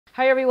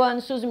Hi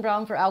everyone, Susan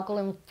Brown for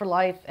Alkaline for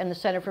Life and the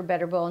Center for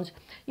Better Bones.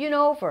 You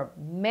know, for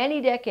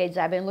many decades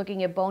I've been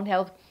looking at bone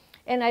health,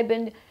 and I've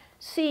been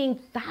seeing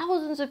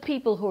thousands of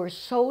people who are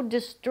so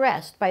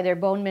distressed by their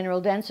bone mineral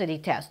density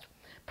test,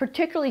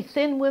 particularly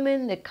thin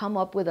women that come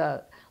up with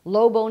a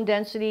low bone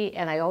density,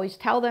 and I always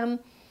tell them,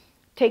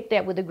 take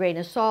that with a grain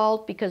of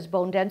salt because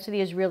bone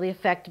density is really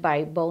affected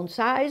by bone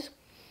size.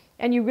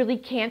 And you really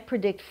can't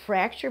predict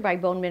fracture by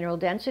bone mineral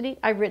density.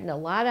 I've written a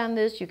lot on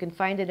this. You can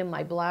find it in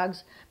my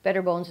blogs,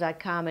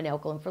 betterbones.com and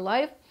Alkaline for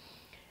Life.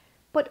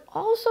 But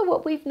also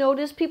what we've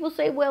noticed, people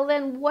say, well,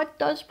 then what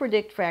does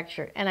predict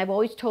fracture? And I've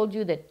always told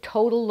you that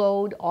total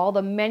load, all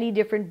the many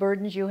different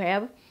burdens you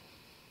have.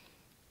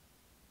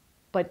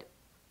 But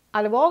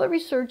out of all the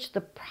research,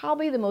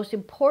 one of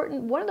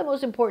the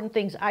most important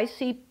things I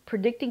see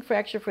predicting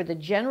fracture for the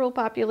general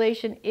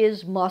population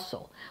is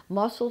muscle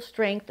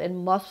strength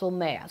and muscle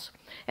mass.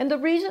 And the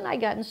reason I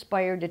got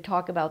inspired to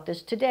talk about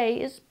this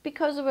today is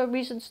because of a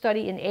recent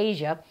study in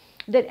Asia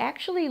that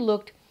actually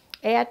looked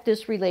at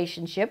this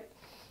relationship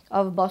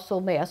of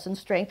muscle mass and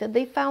strength, and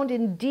they found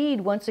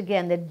indeed, once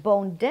again, that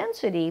bone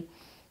density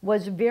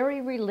was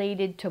very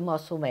related to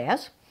muscle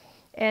mass,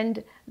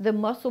 and the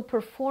muscle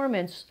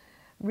performance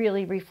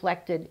really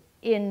reflected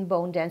in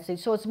bone density.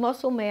 So it's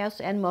muscle mass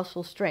and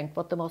muscle strength,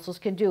 what the muscles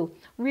can do,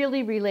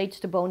 really relates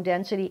to bone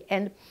density,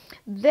 and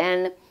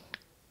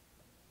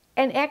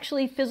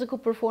actually physical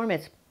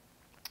performance.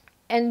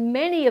 And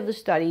many of the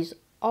studies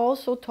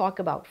also talk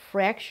about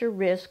fracture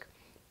risk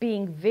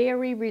being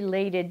very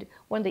related.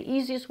 One of the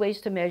easiest ways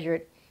to measure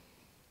it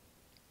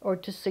or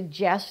to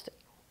suggest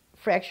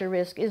fracture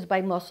risk is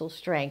by muscle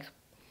strength.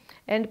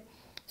 And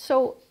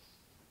so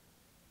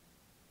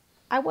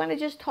I want to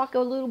just talk a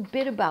little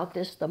bit about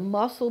this, the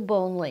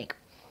muscle-bone link.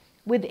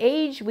 With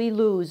age, we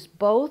lose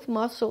both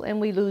muscle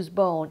and we lose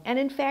bone. And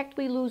in fact,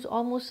 we lose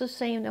almost the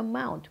same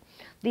amount.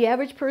 The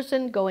average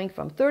person going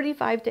from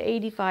 35 to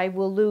 85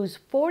 will lose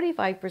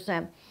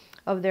 45%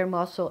 of their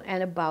muscle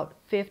and about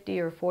 50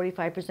 or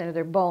 45% of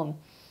their bone.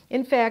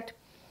 In fact,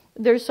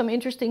 there's some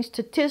interesting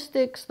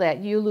statistics that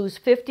you lose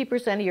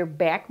 50% of your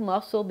back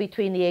muscle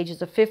between the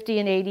ages of 50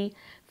 and 80.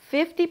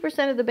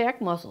 50% of the back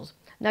muscles.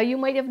 Now, you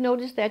might have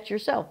noticed that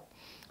yourself.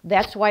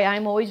 That's why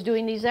I'm always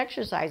doing these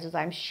exercises.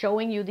 I'm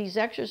showing you these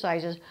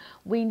exercises.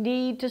 We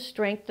need to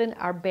strengthen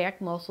our back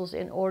muscles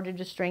in order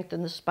to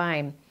strengthen the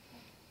spine.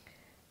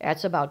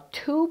 That's about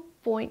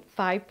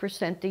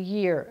 2.5% a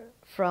year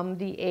from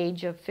the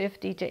age of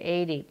 50 to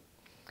 80.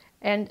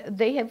 And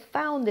they have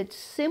found that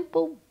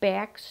simple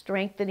back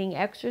strengthening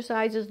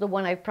exercises, the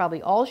one I've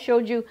probably all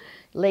showed you,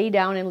 lay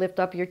down and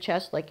lift up your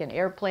chest like an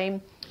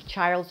airplane,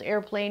 child's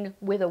airplane,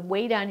 with a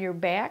weight on your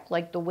back,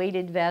 like the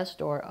weighted vest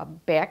or a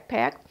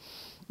backpack.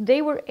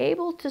 They were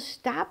able to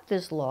stop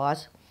this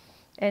loss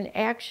and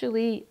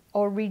actually,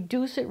 or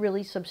reduce it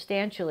really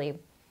substantially.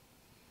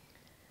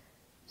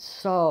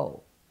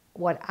 So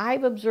what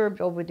I've observed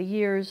over the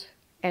years,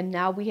 and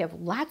now we have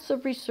lots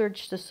of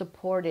research to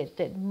support it,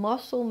 that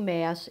muscle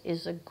mass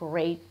is a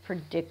great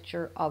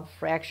predictor of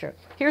fracture.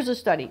 Here's a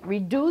study.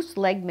 Reduced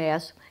leg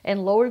mass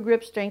and lower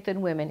grip strength in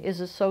women is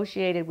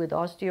associated with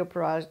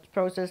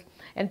osteoporosis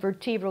and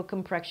vertebral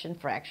compression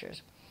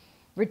fractures.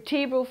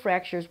 Vertebral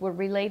fractures were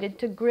related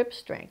to grip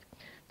strength.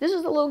 This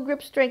is a little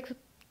grip strength,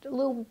 a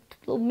little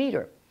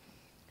meter.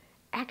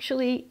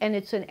 Actually, and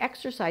it's an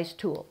exercise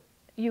tool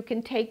you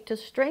can take to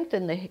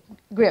strengthen the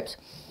grips.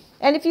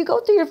 And if you go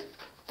to your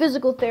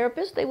physical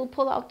therapist, they will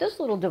pull out this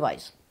little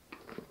device.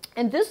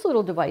 And this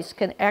little device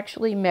can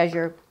actually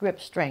measure grip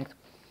strength.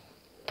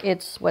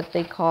 It's what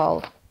they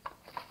call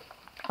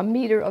a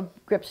meter of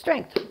grip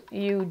strength.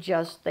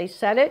 They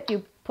set it,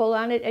 you pull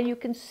on it, and you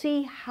can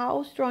see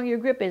how strong your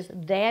grip is.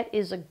 That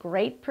is a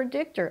great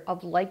predictor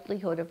of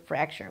likelihood of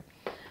fracture.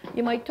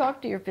 You might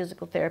talk to your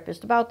physical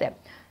therapist about that.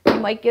 You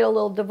might get a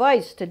little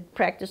device to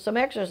practice some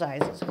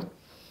exercises.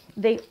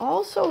 They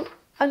also,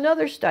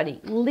 another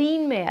study,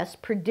 lean mass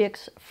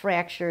predicts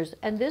fractures,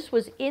 and this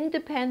was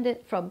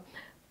independent from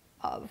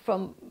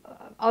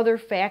other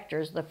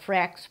factors, the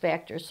FRAX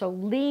factors. So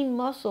lean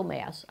muscle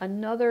mass,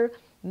 another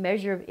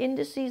measure of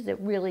indices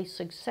that really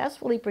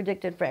successfully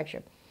predicted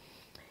fracture.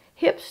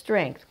 Hip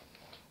strength,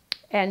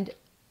 and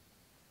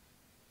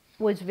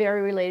was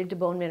very related to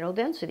bone mineral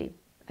density.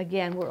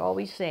 Again, we're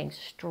always saying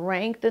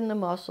strengthen the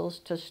muscles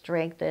to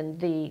strengthen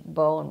the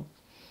bone.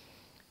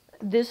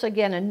 This,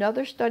 again,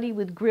 another study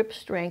with grip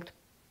strength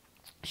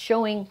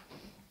showing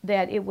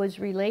that it was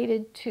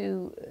related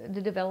to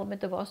the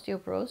development of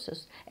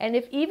osteoporosis. And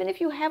even if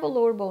you have a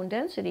lower bone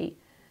density,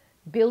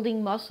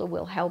 building muscle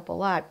will help a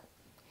lot.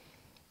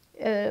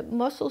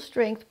 Muscle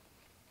strength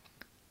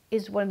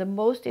is one of the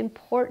most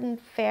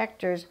important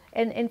factors,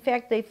 and in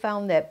fact they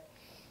found that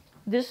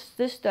this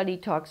study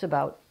talks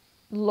about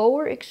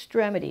lower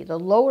extremity, the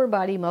lower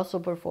body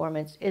muscle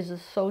performance is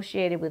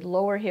associated with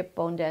lower hip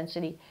bone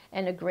density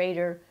and a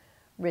greater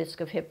risk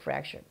of hip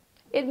fracture.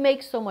 It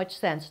makes so much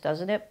sense,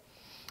 doesn't it?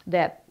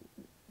 That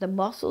the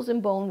muscles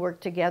and bone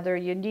work together.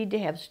 You need to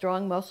have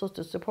strong muscles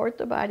to support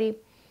the body.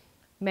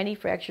 Many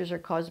fractures are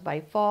caused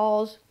by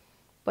falls,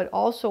 but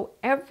also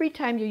every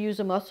time you use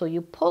a muscle,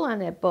 you pull on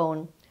that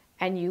bone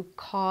and you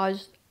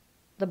cause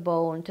the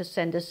bone to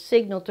send a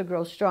signal to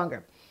grow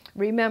stronger.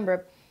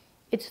 Remember,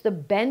 it's the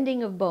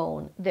bending of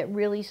bone that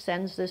really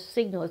sends this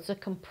signal. It's a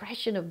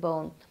compression of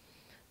bone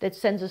that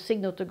sends a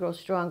signal to grow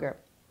stronger.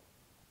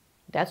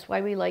 That's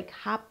why we like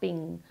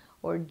hopping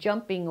or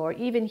jumping or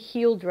even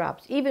heel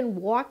drops, even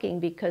walking,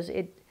 because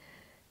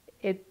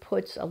it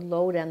puts a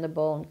load on the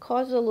bone,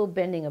 causes a little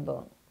bending of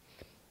bone.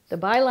 The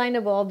byline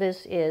of all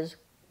this is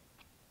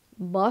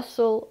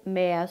muscle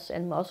mass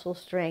and muscle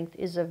strength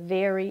is a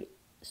very,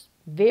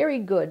 very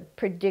good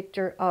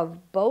predictor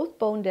of both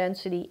bone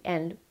density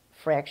and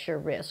fracture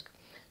risk.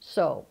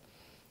 So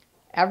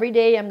every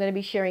day I'm going to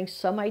be sharing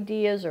some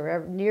ideas,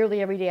 or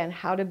nearly every day, on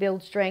how to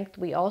build strength.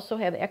 We also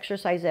have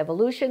exercise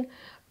evolution,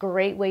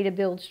 great way to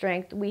build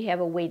strength. We have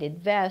a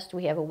weighted vest,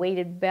 we have a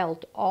weighted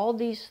belt. All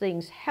these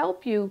things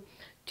help you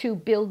to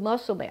build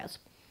muscle mass.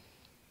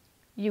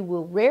 You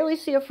will rarely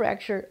see a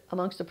fracture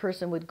amongst a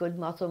person with good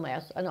muscle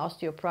mass, an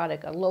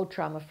osteoporotic, a low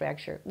trauma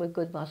fracture with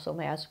good muscle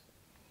mass.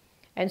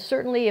 And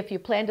certainly if you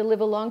plan to live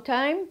a long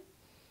time,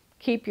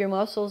 keep your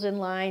muscles in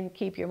line,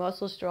 keep your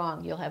muscles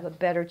strong. You'll have a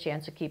better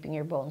chance of keeping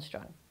your bones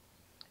strong.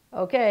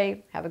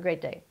 Okay, have a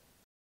great day.